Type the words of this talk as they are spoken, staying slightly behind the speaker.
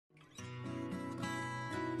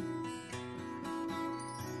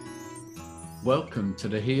Welcome to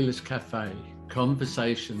the Healers Café,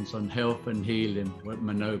 conversations on health and healing with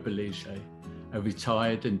Manon Bolliger, a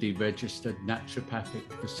retired and deregistered naturopathic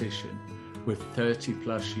physician with 30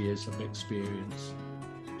 plus years of experience.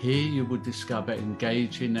 Here you will discover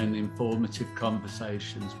engaging and informative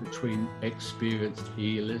conversations between experienced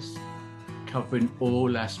healers, covering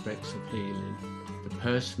all aspects of healing, the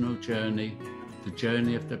personal journey, the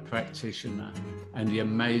journey of the practitioner, and the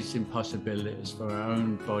amazing possibilities for our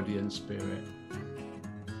own body and spirit.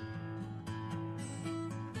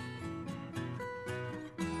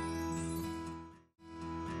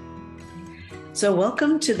 So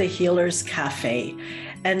welcome to the Healers Café.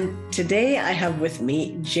 And today I have with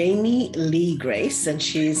me Janey Lee Grace, and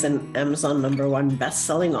she's an Amazon #1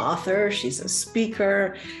 best-selling author. She's a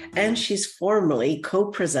speaker, and she's formerly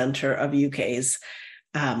co-presenter of UK's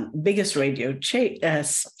biggest radio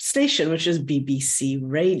station, which is BBC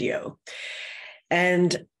Radio.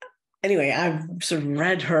 And anyway, I've sort of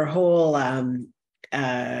read her whole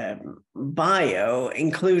bio,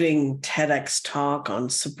 including TEDx talk on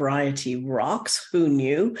sobriety rocks. Who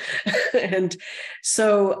knew? And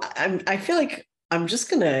so I feel like I'm just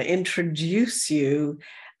going to introduce you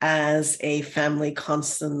as a family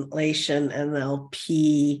constellation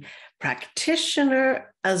NLP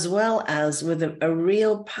practitioner, as well as with a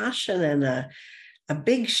real passion and a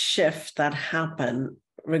big shift that happened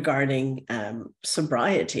regarding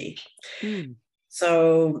sobriety.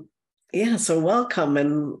 So welcome.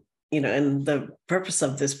 And the purpose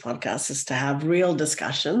of this podcast is to have real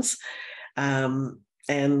discussions,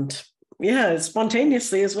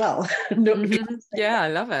 spontaneously as well. Yeah, I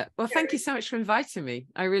love it. Well, thank you so much for inviting me.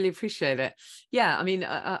 I really appreciate it. Yeah, I mean,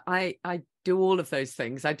 I do all of those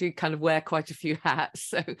things. I do kind of wear quite a few hats.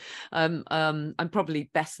 So I'm probably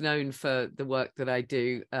best known for the work that I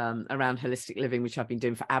do around holistic living, which I've been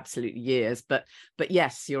doing for absolute years. But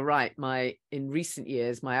yes, you're right. In recent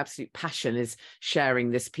years, my absolute passion is sharing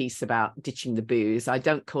this piece about ditching the booze. I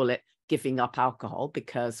don't call it giving up alcohol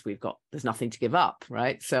because there's nothing to give up,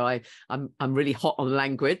 right? So I'm really hot on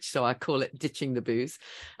language, so I call it ditching the booze.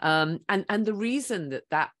 And the reason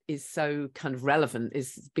that is so kind of relevant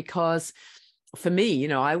is because for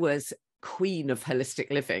me, I was queen of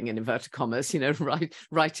holistic living in inverted commas,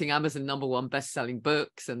 writing Amazon #1 best-selling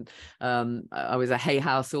books, and I was a Hay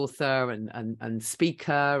House author and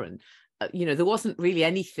speaker, and there wasn't really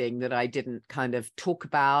anything that I didn't kind of talk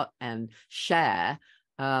about and share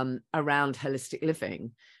around holistic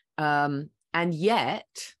living. And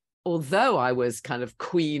yet, although I was kind of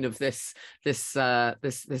queen of this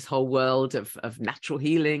whole world of natural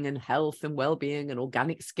healing and health and well-being and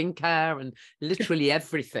organic skincare and literally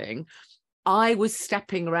everything, I was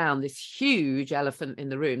stepping around this huge elephant in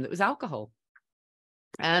the room that was alcohol.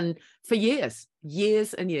 And for years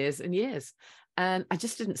and years and years. And I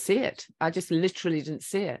just didn't see it. I just literally didn't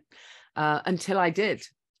see it until I did.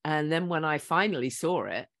 And then when I finally saw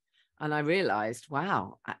it, and I realized,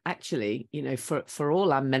 wow, actually, for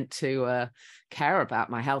all I'm meant to care about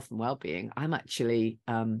my health and well-being, I'm actually,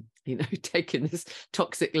 taking this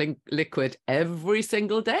toxic liquid every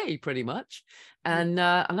single day, pretty much, and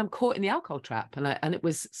I'm caught in the alcohol trap. And it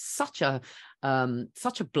was such a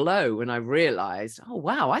blow when I realized, oh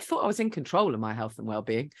wow, I thought I was in control of my health and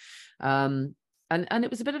well-being, and it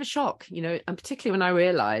was a bit of a shock, and particularly when I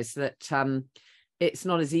realized that. It's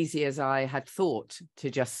not as easy as I had thought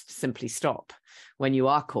to just simply stop when you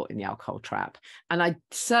are caught in the alcohol trap. And I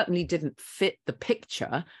certainly didn't fit the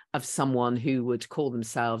picture of someone who would call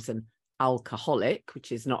themselves an alcoholic,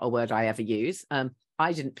 which is not a word I ever use.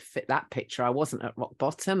 I didn't fit that picture. I wasn't at rock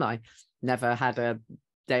bottom. I never had a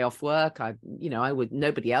day off work.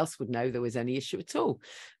 Nobody else would know there was any issue at all.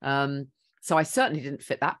 So I certainly didn't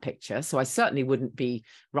fit that picture. So I certainly wouldn't be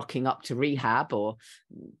rocking up to rehab or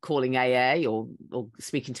calling AA or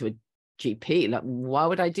speaking to a GP. Like, why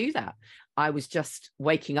would I do that? I was just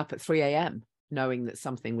waking up at 3 a.m. knowing that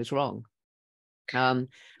something was wrong. And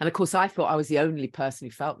of course, I thought I was the only person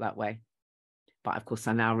who felt that way. But of course,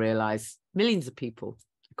 I now realize millions of people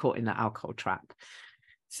are caught in that alcohol trap.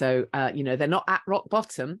 So, they're not at rock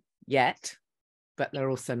bottom yet, but they're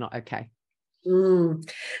also not okay.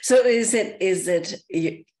 So is it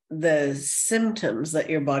the symptoms that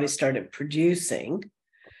your body started producing,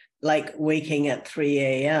 like waking at 3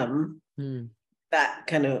 a.m., that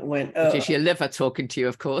kind of went, Which is your liver talking to you,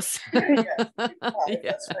 of course. Yeah,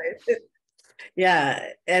 that's right. Yeah.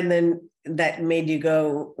 And then that made you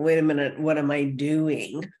go, wait a minute, what am I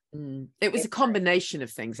doing? It was a combination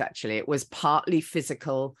of things, actually. It was partly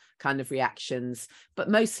physical kind of reactions,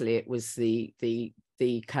 but mostly it was the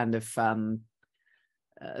kind of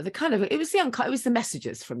it was the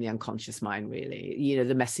messages from the unconscious mind, really, you know,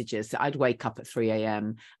 the messages that I'd wake up at 3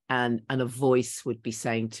 a.m. and a voice would be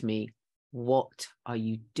saying to me, what are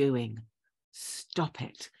you doing? Stop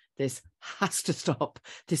it. This has to stop.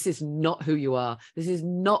 This is not who you are. This is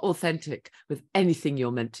not authentic with anything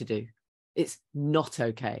you're meant to do. It's not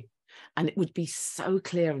okay. And it would be so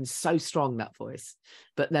clear and so strong, that voice.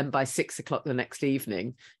 But then by 6 o'clock the next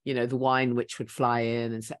evening, you know, the wine witch would fly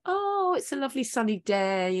in and say, oh, it's a lovely sunny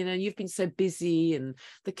day. You know, you've been so busy and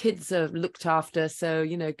the kids are looked after. So,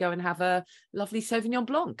 you know, go and have a lovely Sauvignon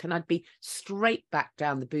Blanc. And I'd be straight back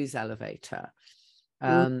down the booze elevator.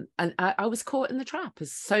 And I was caught in the trap,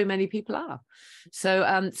 as so many people are.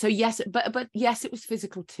 So yes, but yes, it was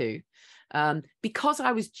physical too. Because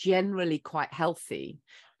I was generally quite healthy.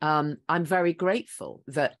 I'm very grateful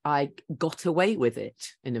that I got away with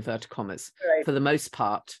it, in inverted commas, for the most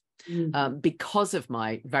part, because of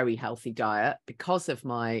my very healthy diet, because of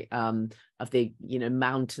my of the, you know,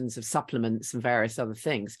 mountains of supplements and various other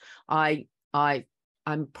things. I'm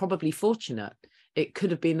probably fortunate. It could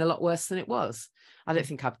have been a lot worse than it was. I don't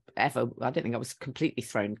think I was completely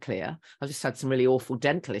thrown clear. I just had some really awful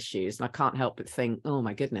dental issues, and I can't help but think, oh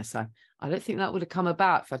my goodness, I don't think that would have come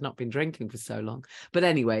about if I'd not been drinking for so long. But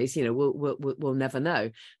anyways, you know, we'll never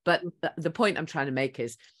know. But the point I'm trying to make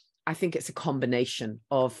is, I think it's a combination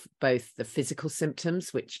of both the physical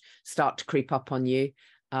symptoms, which start to creep up on you,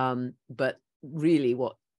 but really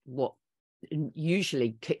what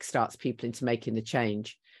usually kickstarts people into making the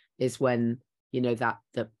change is when, you know, that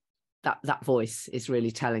voice is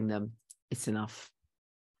really telling them it's enough.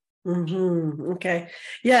 Okay.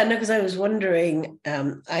 Yeah, no, because I was wondering,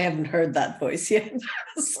 I haven't heard that voice yet.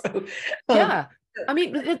 So, yeah. I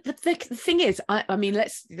mean, the thing is, I mean,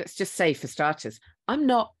 let's just say, for starters, I'm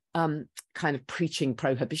not kind of preaching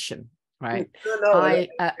prohibition, right? No,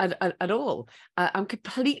 at all. I'm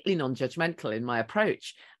completely non-judgmental in my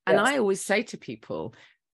approach. And I always say to people,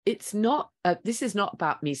 it's not, this is not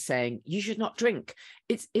about me saying you should not drink.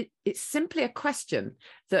 It's simply a question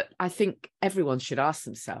that I think everyone should ask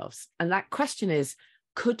themselves. And that question is,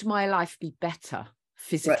 could my life be better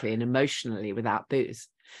physically and emotionally without booze?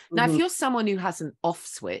 Now, if you're someone who has an off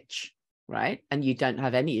switch, right, and you don't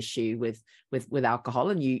have any issue with alcohol,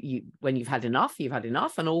 and you when you've had enough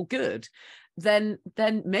and all good, then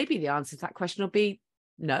maybe the answer to that question will be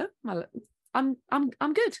no, I'm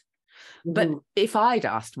good. But if I'd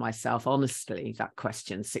asked myself honestly that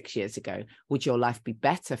question 6 years ago, would your life be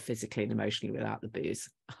better physically and emotionally without the booze?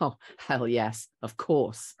 Oh, hell yes, of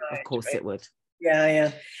course. Of course it would.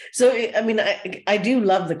 Yeah. So, I mean, I do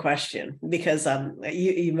love the question, because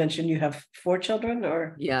you mentioned you have 4 children,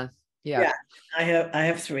 or? Yeah. I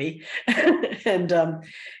have 3. And,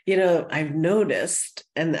 you know, I've noticed,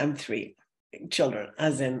 and I'm 3 children,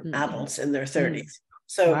 as in adults in their 30s.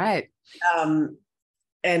 So, right.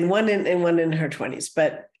 And one in her 20s,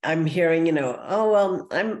 but I'm hearing, you know, oh, well,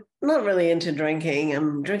 I'm not really into drinking.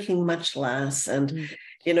 I'm drinking much less. And,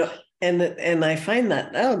 you know, and I find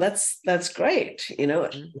that, oh, that's great, you know.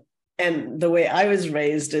 And the way I was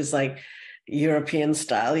raised is like European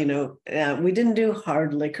style, you know, we didn't do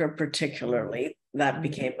hard liquor particularly. That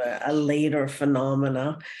became a later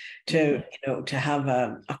phenomena to, you know, to have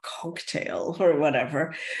a cocktail or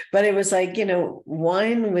whatever. But it was like, you know,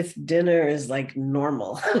 wine with dinner is like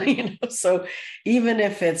normal, you know. So even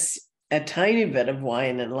if it's a tiny bit of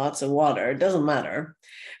wine and lots of water, it doesn't matter.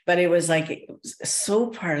 But it was like, it was so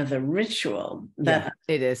part of the ritual that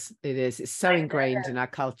it is. It's so ingrained in our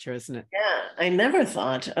culture, isn't it? Yeah, I never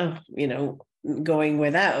thought of, you know, going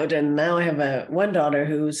without. And now I have one daughter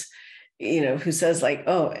who's, you know, who says like,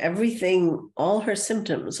 oh, everything, all her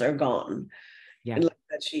symptoms are gone. That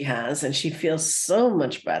she has, and she feels so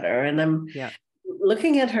much better. And I'm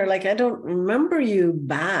looking at her like, I don't remember you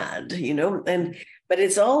bad, you know, but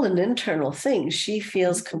it's all an internal thing. She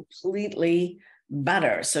feels completely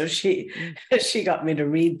better. So she got me to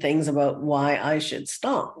read things about why I should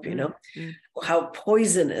stop, you know, how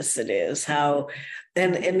poisonous it is, how,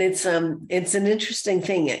 and it's an interesting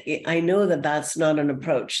thing. I know that that's not an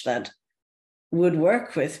approach that would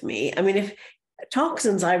work with me. I mean, if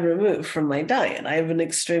toxins I remove from my diet, I have an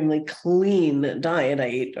extremely clean diet. I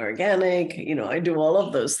eat organic, you know, I do all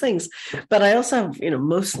of those things, but I also have, you know,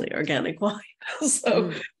 mostly organic wine.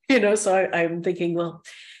 So, you know, so I'm thinking, well,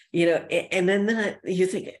 you know, and then you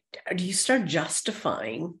think, do you start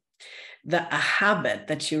justifying a habit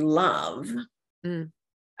that you love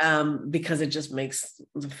because it just makes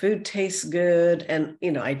the food taste good. And,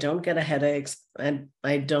 you know, I don't get a headache, and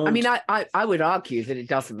I don't. I mean, I would argue that it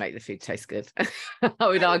doesn't make the food taste good. I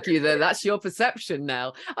would argue that that's your perception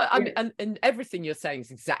now. I mean, and everything you're saying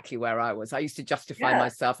is exactly where I was. I used to justify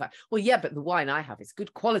myself. Well, yeah, but the wine I have is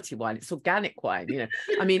good quality wine. It's organic wine. You know,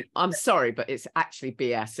 I mean, I'm sorry, but it's actually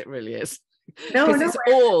BS. It really is. No,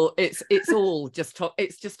 it's all just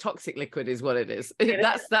toxic liquid is what it is.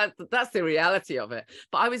 That's the reality of it.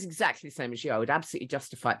 But I was exactly the same as you. I would absolutely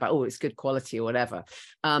justify it by, oh, it's good quality or whatever.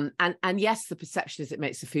 And yes, the perception is it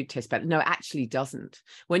makes the food taste better. No, it actually doesn't.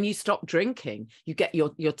 When you stop drinking, you get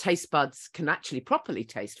your taste buds can actually properly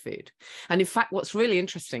taste food. And in fact, what's really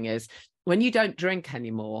interesting is when you don't drink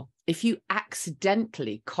anymore, if you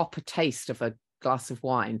accidentally cop a taste of a glass of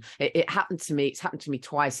wine, it happened to me. It's happened to me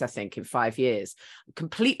twice, I think, in 5 years,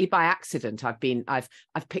 completely by accident. I've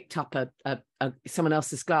picked up a someone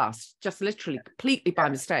else's glass, just literally completely by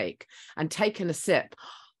mistake, and taken a sip.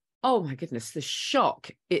 Oh my goodness, the shock!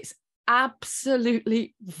 It's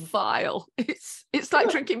absolutely vile. It's like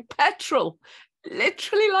drinking petrol.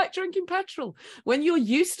 Literally like drinking petrol. When you're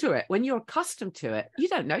used to it, when you're accustomed to it, you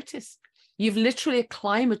don't notice. You've literally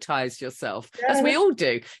acclimatized yourself, as we all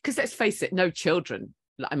do. Because let's face it, no children.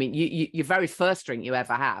 I mean, your very first drink you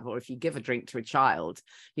ever have, or if you give a drink to a child,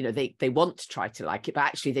 you know, they want to try to like it, but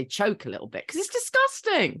actually they choke a little bit because it's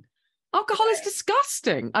disgusting. Alcohol is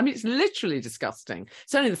disgusting. I mean, it's literally disgusting.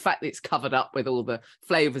 It's only the fact that it's covered up with all the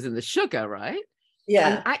flavors and the sugar, right? Yeah.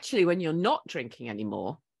 And actually, when you're not drinking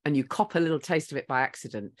anymore and you cop a little taste of it by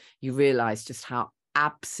accident, you realize just how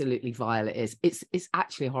absolutely vile it is. It's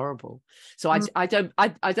actually horrible. So I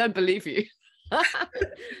don't believe you.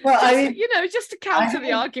 Well, I mean, you know, just to counter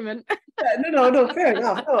the argument. No, fair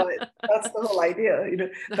enough. No, that's the whole idea, you know.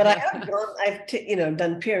 But I've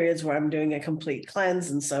done periods where I'm doing a complete cleanse,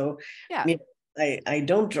 and so you know, I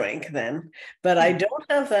don't drink then, but I don't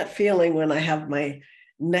have that feeling when I have my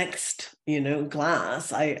next, you know,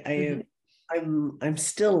 glass. I'm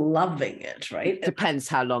still loving it, right? It depends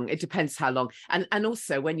how long. And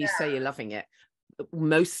also when you say you're loving it,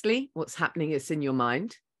 mostly what's happening is in your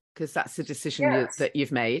mind, because that's the decision that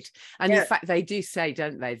you've made. And in fact, they do say,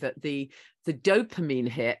 don't they, that the dopamine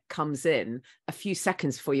hit comes in a few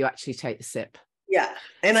seconds before you actually take the sip. Yeah.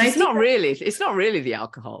 And so it's not really the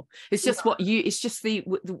alcohol. It's just it's just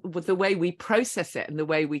the way we process it and the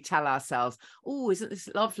way we tell ourselves, oh, isn't this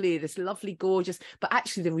lovely, gorgeous? But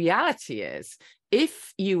actually the reality is,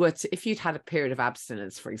 if you'd had a period of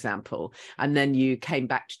abstinence, for example, and then you came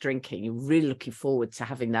back to drinking, you're really looking forward to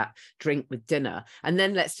having that drink with dinner. And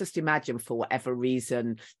then let's just imagine, for whatever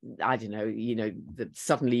reason, I don't know, you know, that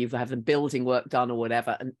suddenly you've had the building work done or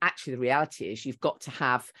whatever. And actually the reality is you've got to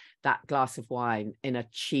have that glass of wine in a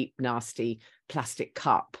cheap, nasty plastic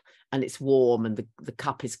cup, and it's warm and the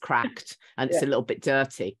cup is cracked and it's a little bit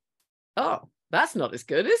dirty. Oh, that's not as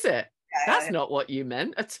good, is it? That's not what you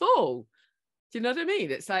meant at all. Do you know what I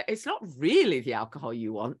mean? It's like, it's not really the alcohol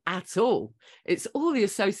you want at all. It's all the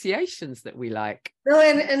associations that we like. No,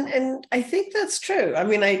 and I think that's true. I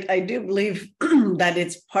mean, I do believe that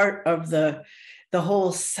it's part of the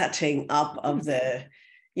whole setting up of the,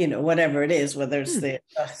 you know, whatever it is, whether it's the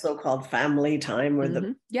so-called family time or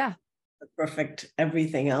the perfect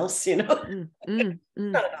everything else, you know.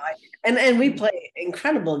 And we play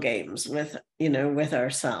incredible games with, you know, with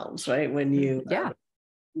ourselves, right? When you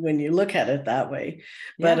when you look at it that way.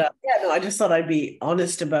 But I just thought I'd be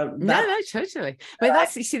honest about that. No, totally. But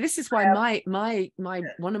that's, you see, this is why my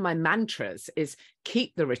one of my mantras is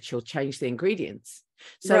keep the ritual, change the ingredients.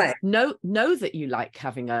 So know that you like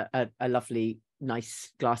having a lovely,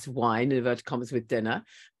 nice glass of wine, in inverted commas, with dinner,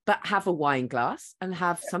 but have a wine glass and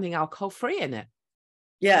have something alcohol free in it.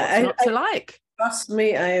 Yeah. What's not to like? Trust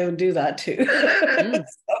me, I do that too.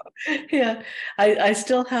 So, I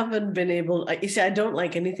still haven't been able. You see, I don't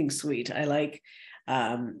like anything sweet. I like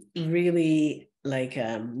really like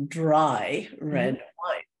dry red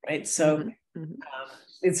wine, right? So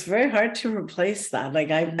it's very hard to replace that. Like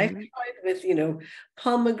I've tried with, you know,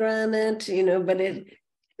 pomegranate, you know, but it.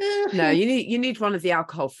 No, you need one of the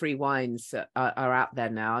alcohol-free wines that are out there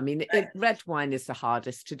now. I mean, red wine is the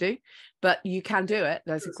hardest to do, but you can do it.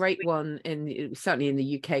 There's a great one certainly in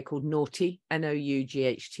the UK called Naughty,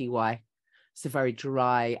 Noughty. It's a very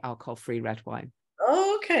dry alcohol-free red wine.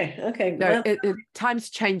 Oh, okay. No, time's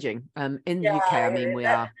changing. In the UK, I mean,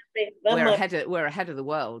 we're ahead of the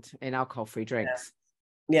world in alcohol-free drinks.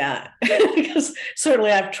 Yeah, because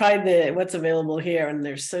certainly I've tried what's available here, and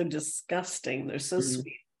they're so disgusting. They're so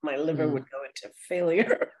sweet. My liver would go into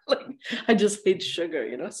failure. Like, I just hate sugar,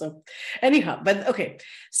 you know. So anyhow, but okay.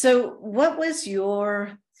 So what was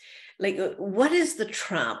your, like, what is the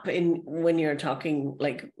trap in when you're talking,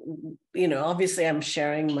 like, obviously I'm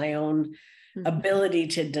sharing my own ability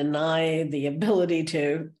to deny, the ability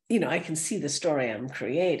to, I can see the story I'm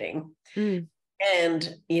creating. And,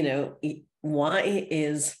 why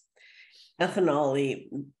is ethanol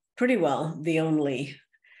pretty well the only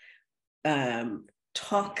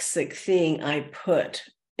toxic thing I put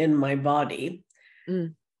in my body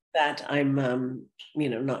that I'm,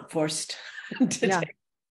 not forced to take?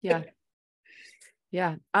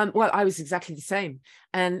 Yeah. Well, I was exactly the same.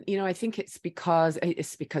 And, I think it's because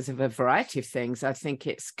of a variety of things. I think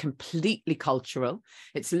it's completely cultural.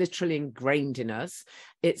 It's literally ingrained in us.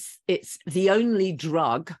 It's the only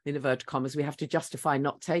drug, in inverted commas, we have to justify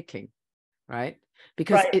not taking, right?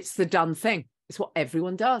 Because it's the done thing. It's what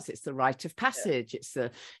everyone does. It's the rite of passage. It's the,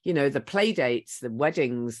 the play dates, the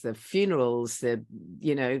weddings, the funerals, the,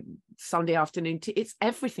 Sunday afternoon tea. It's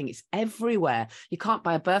everything. It's everywhere. You can't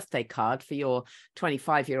buy a birthday card for your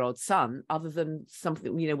 25-year-old son other than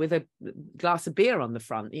something, with a glass of beer on the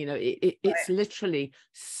front. It's literally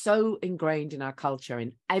so ingrained in our culture,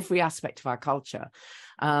 in every aspect of our culture.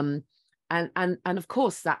 And of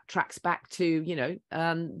course that tracks back to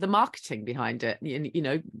the marketing behind it.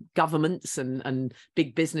 Governments and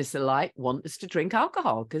big business alike want us to drink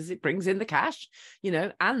alcohol because it brings in the cash.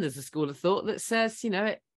 And there's a school of thought that says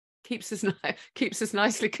it keeps us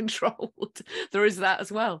nicely controlled. There is that as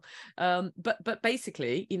well. But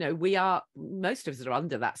basically, most of us are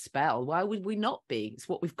under that spell. Why would we not be? It's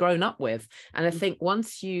what we've grown up with. And I think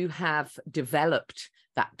once you have developed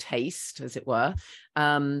that taste, as it were,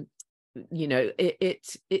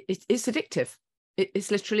 it's addictive.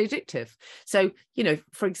 It's literally addictive. So,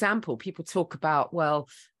 for example, people talk about, well,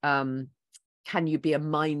 can you be a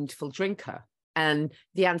mindful drinker? And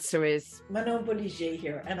the answer is Manon Bolliger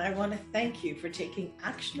here, and I want to thank you for taking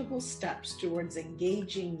actionable steps towards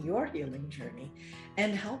engaging your healing journey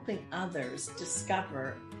and helping others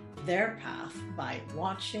discover their path by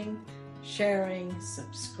watching, sharing,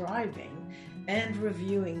 subscribing, and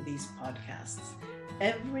reviewing these podcasts.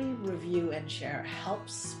 Every review and share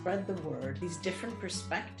helps spread the word, these different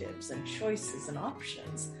perspectives and choices and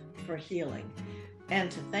options for healing. And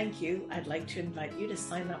to thank you, I'd like to invite you to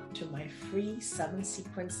sign up to my free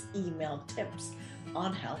 7-sequence email tips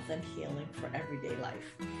on health and healing for everyday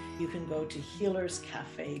life. You can go to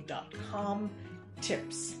healerscafe.com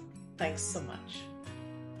tips. Thanks so much.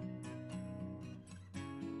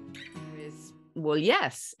 Well,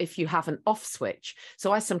 yes, if you have an off switch.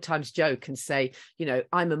 So I sometimes joke and say,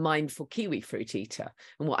 I'm a mindful kiwi fruit eater.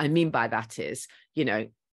 And what I mean by that is,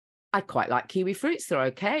 I quite like kiwi fruits. They're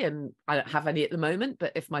okay. And I don't have any at the moment.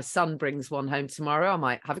 But if my son brings one home tomorrow, I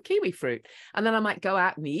might have a kiwi fruit. And then I might go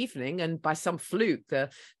out in the evening and by some fluke, the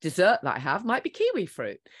dessert that I have might be kiwi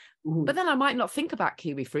fruit. But then I might not think about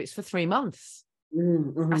kiwi fruits for 3 months.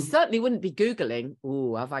 I certainly wouldn't be Googling,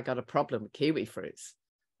 have I got a problem with kiwi fruits?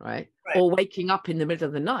 Right? Or waking up in the middle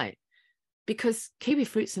of the night, because kiwi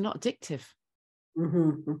fruits are not addictive.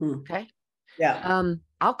 Okay. Yeah.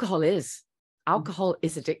 Alcohol is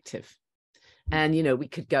addictive. And we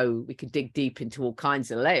could dig deep into all kinds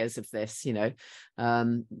of layers of this,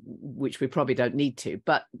 which we probably don't need to,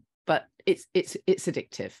 but it's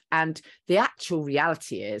addictive. And the actual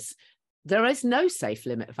reality is there is no safe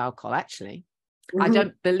limit of alcohol, actually. I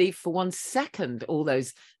don't believe for 1 second all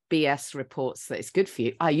those BS reports that it's good for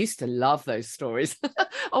you. I used to love those stories.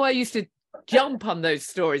 I used to jump on those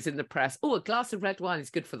stories in the press. A glass of red wine is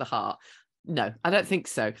good for the heart. No, I don't think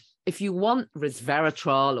so. If you want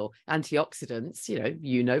resveratrol or antioxidants,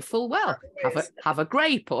 full well, have a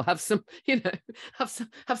grape or have some, have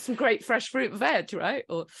some great fresh fruit veg, right?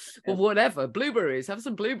 Or whatever, blueberries, have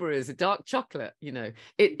some blueberries, a dark chocolate,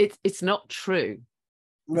 it's not true.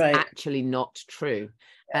 It's actually not true.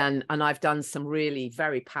 And I've done some really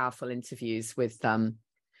very powerful interviews with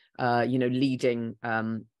leading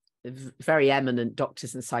very eminent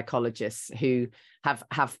doctors and psychologists who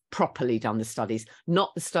have properly done the studies,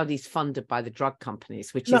 not the studies funded by the drug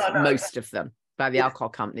companies, which is most of them, by the alcohol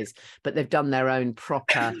companies, but they've done their own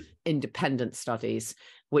proper independent studies,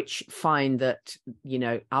 which find that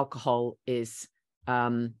alcohol is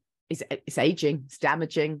aging, it's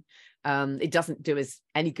damaging. It doesn't do us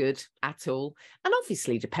any good at all. And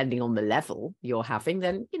obviously, depending on the level you're having,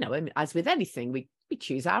 then, as with anything, we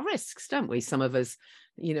choose our risks, don't we? Some of us,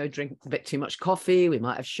 drink a bit too much coffee. We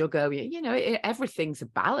might have sugar. Everything's a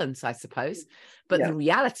balance, I suppose. But the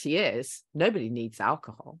reality is nobody needs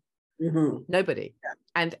alcohol. Nobody. Yeah.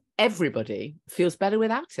 And everybody feels better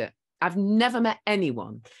without it. I've never met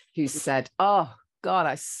anyone who said, oh, God,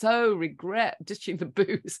 I so regret ditching the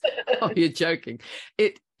booze. Oh, you're joking.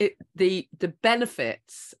 the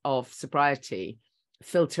benefits of sobriety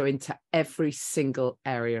filter into every single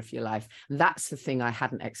area of your life. That's the thing I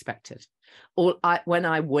hadn't expected. When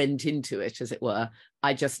I went into it, as it were,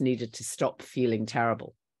 I just needed to stop feeling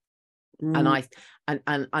terrible. And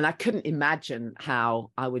I couldn't imagine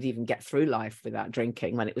how I would even get through life without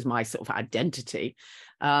drinking when it was my sort of identity.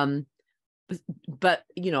 But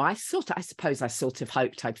you know, I suppose I sort of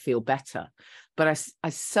hoped I'd feel better, but I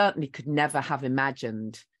certainly could never have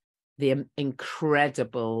imagined the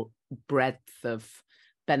incredible breadth of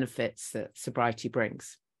benefits that sobriety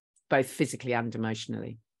brings, both physically and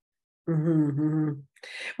emotionally. Mm-hmm.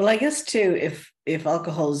 Well, I guess too, if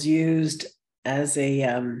alcohol is used as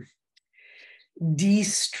a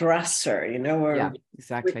de-stressor, you know, or yeah,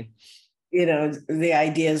 exactly. You know, the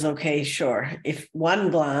idea is, okay, sure, if one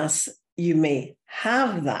glass, you may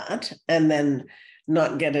have that and then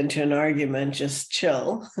not get into an argument, just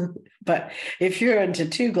chill. But if you're into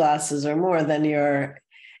 2 glasses or more, then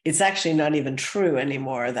it's actually not even true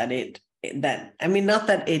anymore that not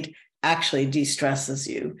that it actually de-stresses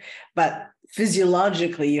you, but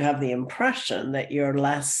physiologically you have the impression that you're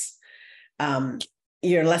less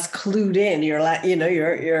clued in.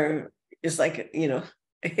 You're it's like, you know,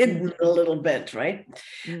 hidden a little bit, right?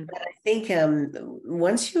 But I think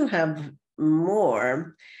once you have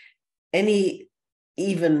more,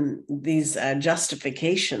 even these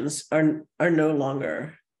justifications are no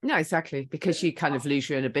longer. No, exactly, because you kind of lose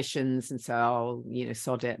your inhibitions and so, oh, you know,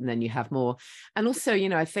 sod it, and then you have more. And also, you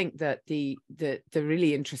know, I think that the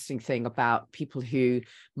really interesting thing about people who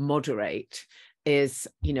moderate is,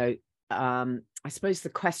 you know, I suppose the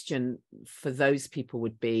question for those people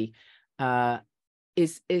would be,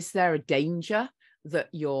 is there a danger that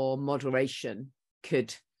your moderation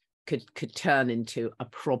could turn into a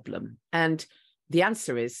problem? And the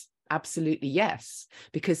answer is absolutely yes,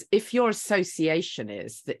 because if your association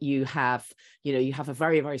is that you have a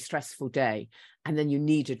very, very stressful day and then you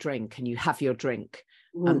need a drink and you have your drink,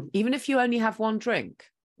 even if you only have one drink,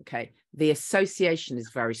 okay, the association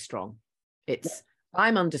is very strong. It's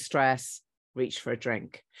I'm under stress, reach for a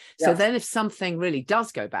drink. So then if something really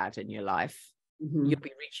does go bad in your life, you'll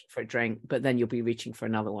be reaching for a drink, but then you'll be reaching for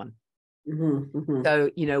another one.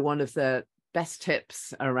 So, you know, one of the best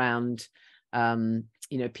tips around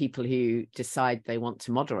you know, people who decide they want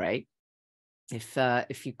to moderate, if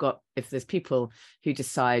there's people who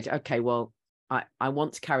decide, okay, well, I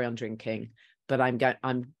want to carry on drinking, but I'm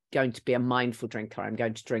going to be a mindful drinker, I'm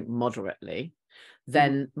going to drink moderately,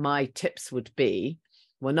 then my tips would be,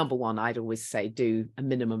 well, number one, I'd always say do a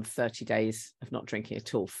minimum of 30 days of not drinking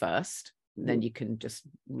at all first. Then you can just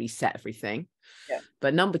reset everything.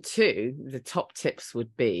 But number two, the top tips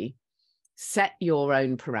would be set your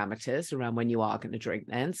own parameters around when you are going to drink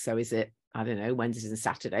then. So is it, I don't know, Wednesdays and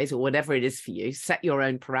Saturdays or whatever it is for you, set your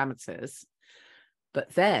own parameters,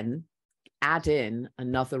 but then add in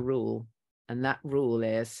another rule. And that rule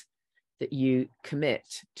is that you commit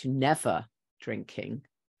to never drinking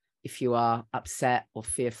if you are upset or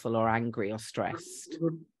fearful or angry or stressed,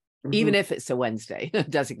 even if it's a Wednesday,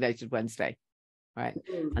 designated Wednesday, right?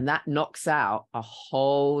 And that knocks out a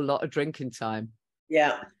whole lot of drinking time.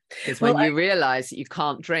 Yeah. Because when you realize that you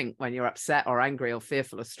can't drink when you're upset or angry or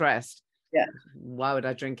fearful or stressed, why would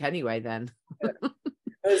I drink anyway then?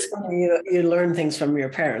 It's funny, you learn things from your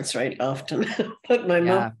parents, right? Often. But my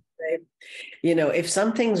mom would say, you know, if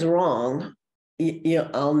something's wrong,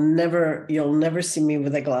 you'll never see me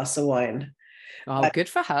with a glass of wine. Oh, good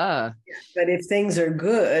for her. But if things are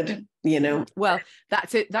good, you know. Well,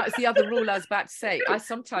 that's it. That's the other rule I was about to say. I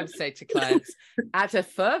sometimes say to clients, add a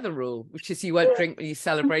further rule, which is you won't drink when you're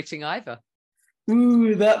celebrating either.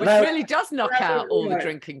 Ooh, that really does knock out all the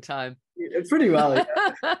drinking time. Pretty well.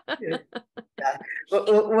 Yeah.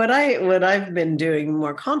 But what I've been doing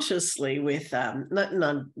more consciously with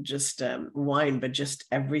not just wine, but just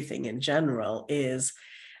everything in general is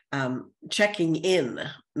checking in,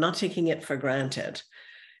 not taking it for granted.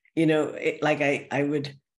 You know, I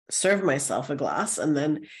would serve myself a glass and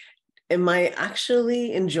then, am I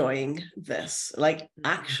actually enjoying this? Like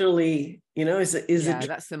actually, you know, is it?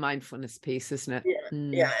 That's the mindfulness piece, isn't it?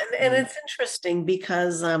 Yeah. And it's interesting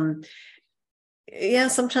because,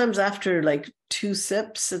 sometimes after like 2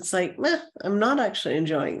 sips, it's like, I'm not actually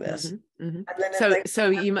enjoying this. And then so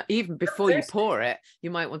you might, even before you pour it,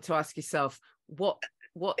 you might want to ask yourself,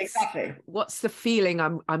 what's the feeling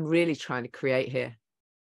I'm really trying to create here?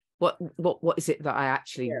 What is it that I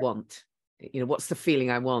actually want? You know, what's the feeling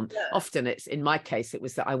I want? Often it's, in my case, it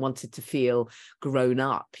was that I wanted to feel grown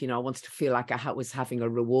up. You know, I wanted to feel like I was having a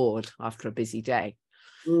reward after a busy day.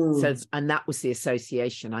 So, and that was the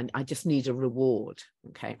association. I just need a reward.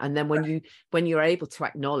 Okay. And then when you're able to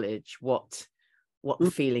acknowledge what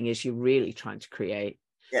the feeling is you're really trying to create,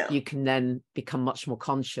 you can then become much more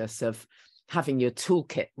conscious of having your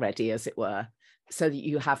toolkit ready, as it were, so that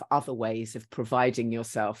you have other ways of providing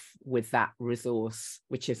yourself with that resource,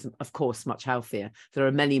 which is, of course, much healthier. There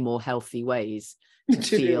are many more healthy ways to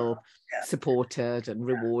feel supported and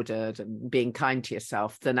rewarded and being kind to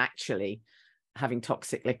yourself than actually having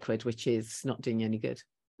toxic liquid, which is not doing you any good.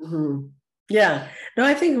 Yeah, no,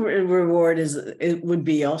 I think reward it would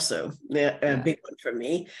be also a big one for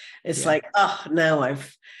me. It's like, oh, now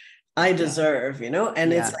I deserve,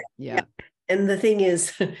 and it's like, and the thing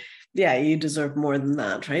is, you deserve more than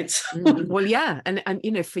that, right? So. Well,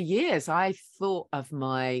 and for years I thought of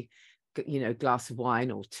my glass of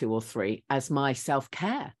wine or 2 or 3 as my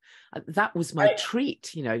self-care. That was my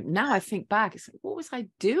treat. Now I think back, it's like, what was I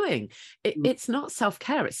doing? It's not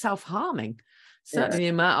self-care, it's self-harming. Certainly the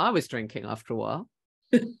amount I was drinking after a while,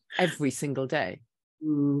 every single day.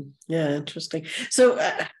 Yeah, interesting. So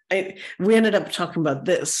we ended up talking about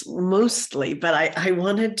this mostly, but I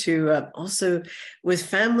wanted to also with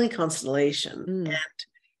family constellation. And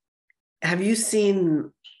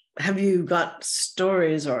have you got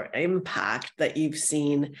stories or impact that you've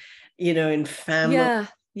seen, in family?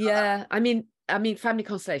 Yeah. I mean, family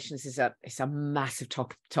constellations is a massive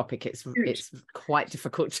topic. It's quite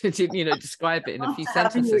difficult to describe it in a few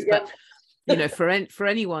sentences, but for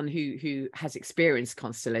anyone who has experienced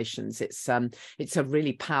constellations, it's a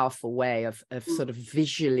really powerful way of sort of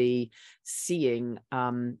visually seeing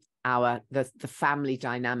the family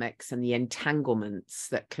dynamics and the entanglements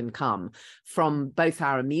that can come from both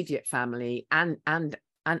our immediate family and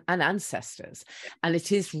ancestors. And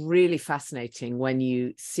it is really fascinating when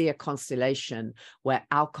you see a constellation where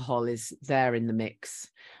alcohol is there in the mix.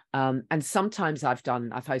 And sometimes I've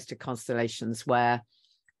hosted constellations where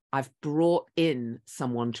I've brought in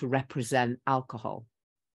someone to represent alcohol.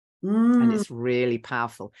 And it's really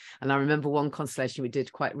powerful. And I remember one constellation we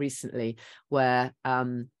did quite recently where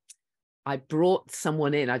I brought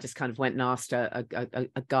someone in. I just kind of went and asked a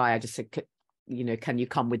guy, I just said, can you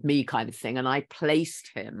come with me, kind of thing. And I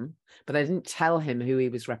placed him, but I didn't tell him who he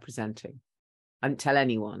was representing. I didn't tell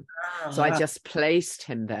anyone. So I just placed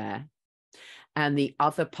him there. And the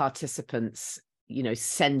other participants,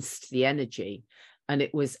 sensed the energy. And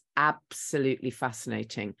it was absolutely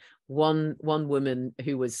fascinating. One woman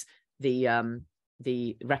who was the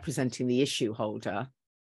representing the issue holder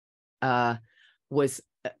was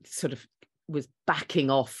backing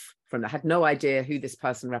off from that, had no idea who this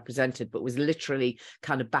person represented, but was literally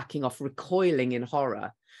kind of backing off, recoiling in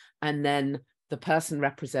horror. And then the person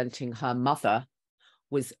representing her mother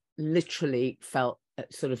was literally felt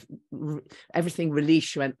sort of everything released.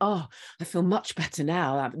 She went, oh, I feel much better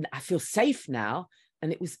now. I feel safe now.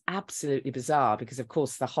 And it was absolutely bizarre because, of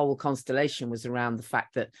course, the whole constellation was around the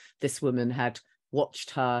fact that this woman had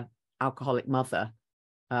watched her alcoholic mother,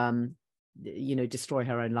 destroy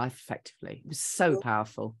her own life effectively. It was so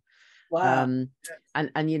powerful. Wow. And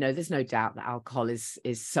there's no doubt that alcohol is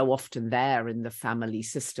so often there in the family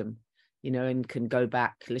system, and can go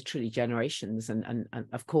back literally generations. And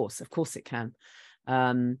of course it can.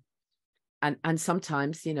 And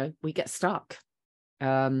sometimes, we get stuck.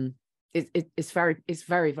 It's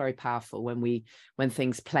very, very powerful when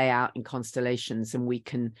things play out in constellations and we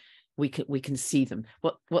can see them.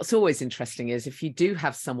 What's always interesting is if you do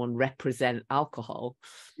have someone represent alcohol,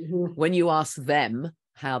 when you ask them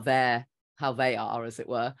how they are, as it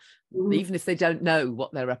were, even if they don't know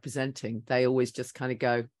what they're representing, they always just kind of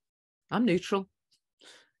go, I'm neutral.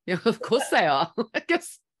 Of course they are. I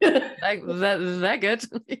guess they're good.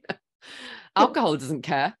 Alcohol doesn't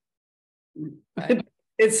care. Right?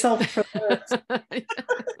 It's self-promotes.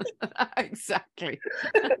 Exactly.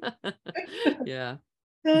 Yeah.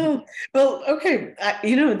 Oh, well, okay.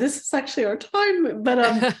 This is actually our time, but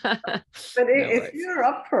if you're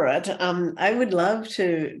up for it, I would love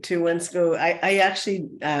to once go. I actually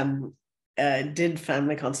did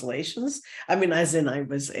family constellations. I mean, as in I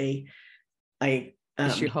was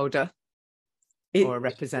issue holder or a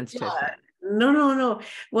representative. Yeah. No.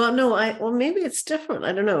 Well, maybe it's different.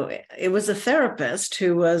 I don't know. It was a therapist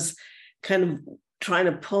who was kind of trying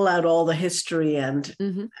to pull out all the history and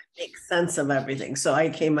make sense of everything. So I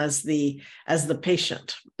came as the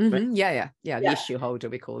patient. Right? Yeah. The issue holder,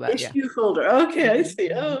 we call that. Issue holder. Okay, I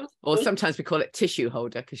see. Oh. Or sometimes we call it tissue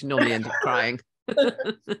holder because you normally end up crying.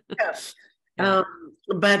 Yeah.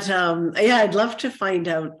 I'd love to find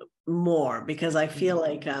out more because I feel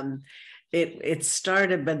like it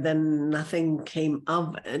started, but then nothing came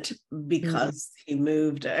of it because he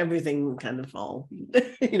moved. Everything kind of all,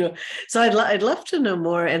 So I'd love to know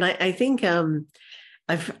more. And I think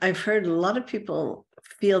I've heard a lot of people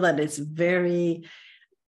feel that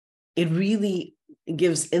it really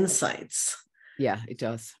gives insights. Yeah, it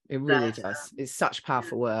does. It really does. It's such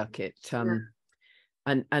powerful work. It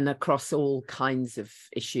and across all kinds of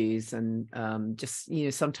issues, and just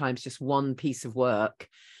sometimes just one piece of work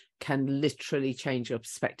can literally change your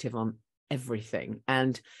perspective on everything,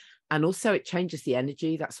 and also it changes the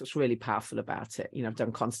energy. That's what's really powerful about it. I've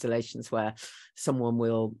done constellations where someone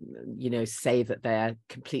will say that they're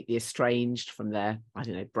completely estranged from their, I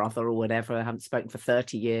don't know, brother or whatever, I haven't spoken for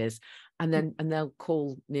 30 years, and they'll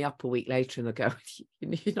call me up a week later and they'll go,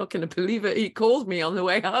 you're not going to believe it, he called me on the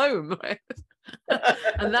way home.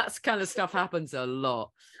 And that's kind of stuff happens a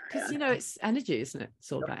lot because it's energy, isn't it?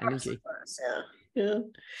 It's all about energy. Yeah.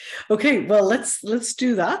 Okay, well, let's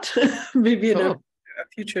do that. Maybe in a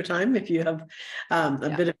future time if you have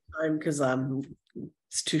a bit of time, because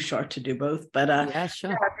it's too short to do both. But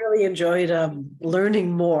sure. I've really enjoyed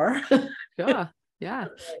learning more. Sure. Yeah.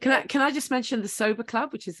 Can I just mention the Sober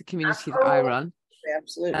Club, which is the community that I run?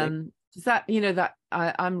 Absolutely. Is that that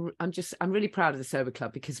I'm really proud of the Sober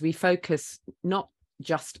Club, because we focus not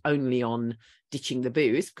just only on ditching the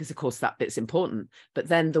booze, because of course that bit's important, but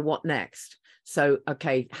then the what next. So,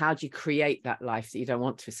 okay, how do you create that life that you don't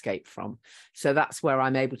want to escape from? So that's where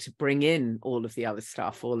I'm able to bring in all of the other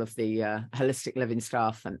stuff, all of the holistic living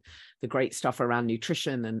stuff and the great stuff around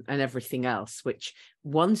nutrition and everything else, which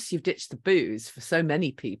once you've ditched the booze, for so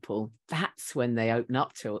many people, that's when they open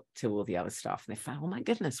up to all the other stuff. And they find, oh my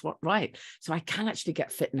goodness, right. So I can actually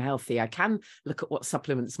get fit and healthy. I can look at what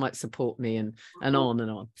supplements might support me and on and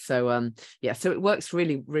on. So, so it works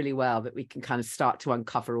really, really well that we can kind of start to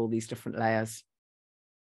uncover all these different layers.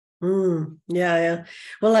 Yeah.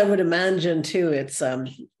 Well, I would imagine too, it's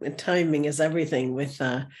timing is everything with,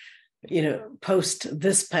 post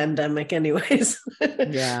this pandemic anyways.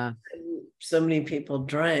 Yeah. So many people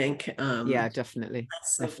drank. Yeah, definitely.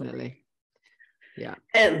 Yeah.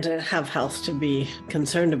 And have health to be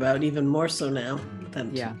concerned about, even more so now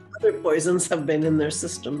than other poisons have been in their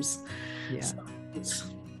systems. Yeah. So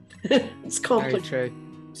it's complicated. Very true.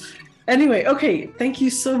 Anyway, okay. Thank you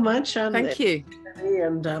so much. Thank you.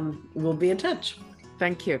 And we'll be in touch.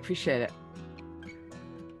 Thank you. Appreciate it.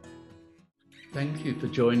 Thank you for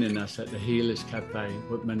joining us at the Healers Café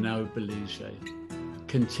with Manon Bolliger.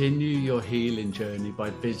 Continue your healing journey by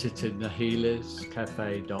visiting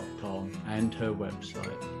thehealerscafe.com and her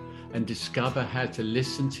website, and discover how to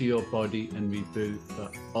listen to your body and reboot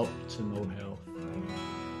for optimal health.